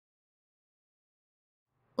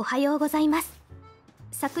おはようございます。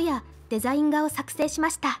昨夜デザイン画を作成しま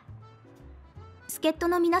した。助っ人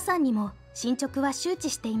の皆さんにも進捗は周知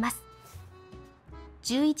しています。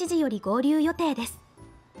11時より合流予定です。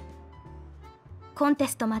コンテ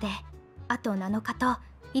ストまであと7日と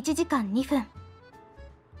1時間2分。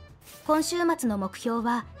今週末の目標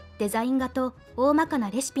はデザイン画と大まかな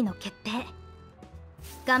レシピの決定。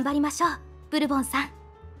頑張りましょう、ブルボンさん。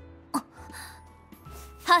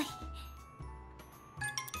はい。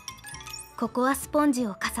ココアスポンジ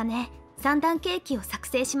を重ね3段ケーキを作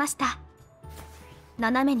成しました。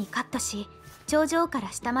斜めにカットし、頂上か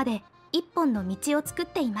ら下まで1本の道を作っ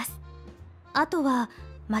ています。あとは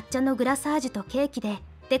抹茶のグラサージュとケーキで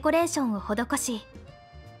デコレーションを施し、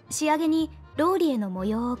仕上げにローリエの模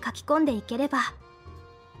様を描き込んでいければ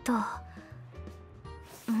と。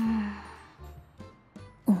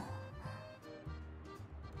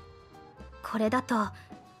これだと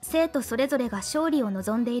生徒それぞれが勝利を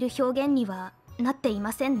望んでいる表現にはなってい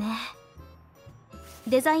ませんね。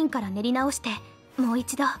デザインから練り直してもう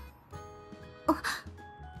一度。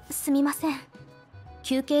すみません、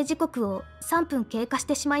休憩時刻を3分経過し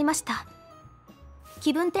てしまいました。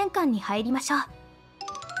気分転換に入りましょう。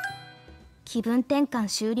気分転換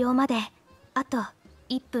終了まであと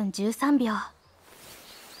1分13秒。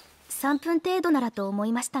3分程度ならと思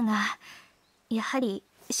いましたが、やはり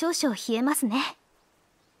少々冷えますね。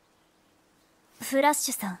フラッ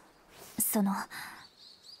シュさん、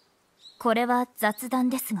これは雑談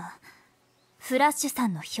ですが、フラッシュさ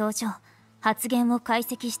んの表情、発言を解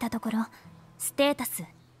析したところ、ステータス、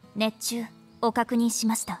熱中を確認し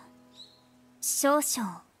ました。少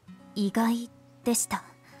々意外でした。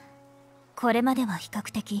これまでは比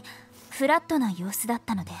較的フラットな様子だっ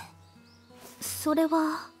たので。それ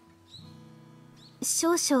は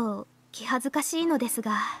少々気恥ずかしいのです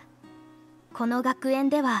が、この学園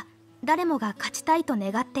では誰もが勝ちたいと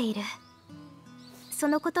願っている。そ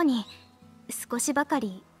のことに少しばか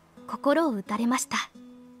り心を打たれました。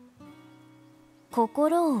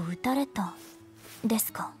心を打たれたで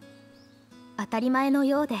すか？当たり前の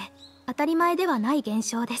ようで当たり前ではない現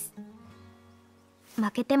象です。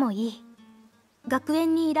負けてもいい、学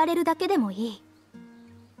園にいられるだけでもいい、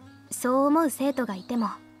そう思う生徒がいても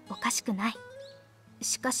おかしくない。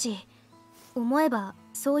しかし思えば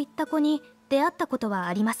そういった子に出会ったことは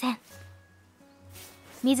ありません。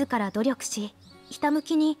自ら努力しひたむ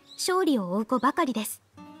きに勝利を追う子ばかりです。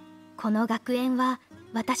この学園は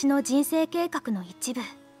私の人生計画の一部。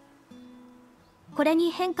これ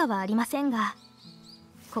に変化はありませんが、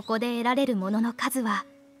ここで得られるものの数は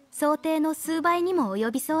想定の数倍にも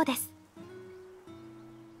及びそうです。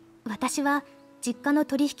私は実家の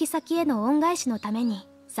取引先への恩返しのために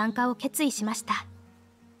参加を決意しました。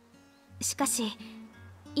しかし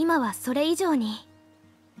今はそれ以上に、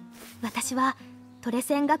私はトレ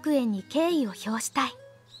セン学園に敬意を表したい。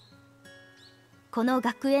この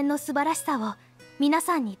学園の素晴らしさを皆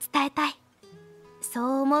さんに伝えたい、そ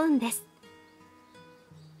う思うんです。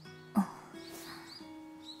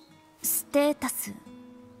ステータス、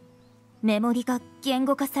メモリが言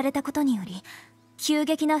語化されたことにより急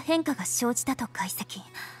激な変化が生じたと解析。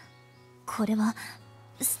これは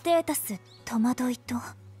ステータス戸惑いと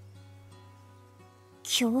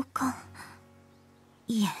共感、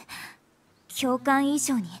いえ共感以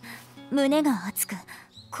上に胸が熱く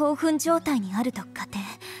興奮状態にあると仮定。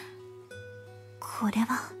これ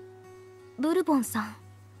はブルボンさん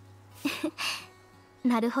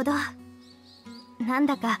なるほど、なん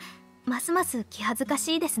だかますます気恥ずか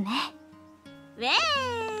しいですね。ウェーイ、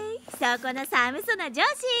そこの寒そうな上司、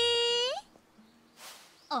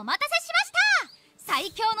お待たせしました。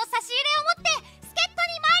最強の差し入れを持って助っ人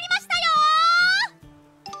に参りました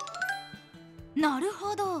よ。なる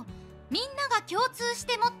ほど、みんなが共通し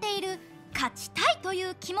て持っている勝ちたいとい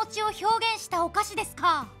う気持ちを表現したお菓子です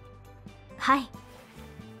か？はい、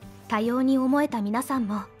多様に思えた皆さん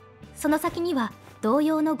もその先には同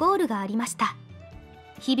様のゴールがありました。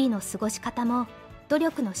日々の過ごし方も努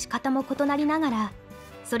力の仕方も異なりながら、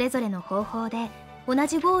それぞれの方法で同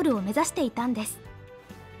じゴールを目指していたんです。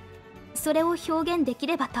それを表現でき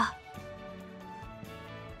ればと。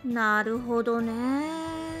なるほどね。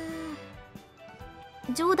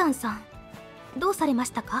ジョーダンさん、どうされま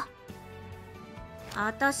したか？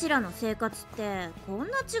あたしらの生活ってこん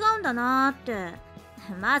な違うんだなーって。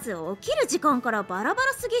まず起きる時間からバラバ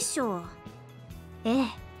ラすぎっしょ。ええ、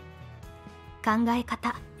考え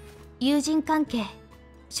方、友人関係、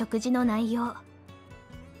食事の内容、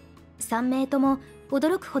3名とも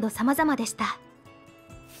驚くほど様々でした。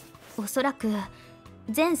おそらく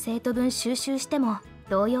全生徒分収集しても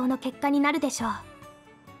同様の結果になるでしょう。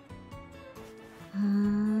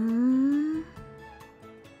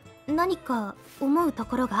何か思うと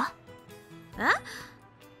ころが？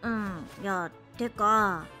いや、て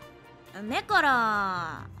か目から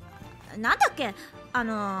なんだっけ、カ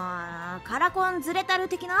ラコンずれたる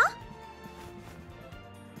的な。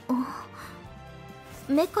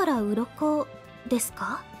目から鱗です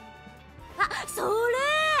か？あ、それ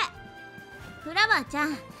フラワーちゃ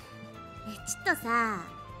ん、ちょっとさ、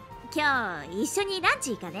今日一緒にラン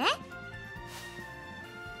チ行かね？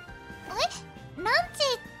ランチ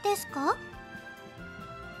ですか？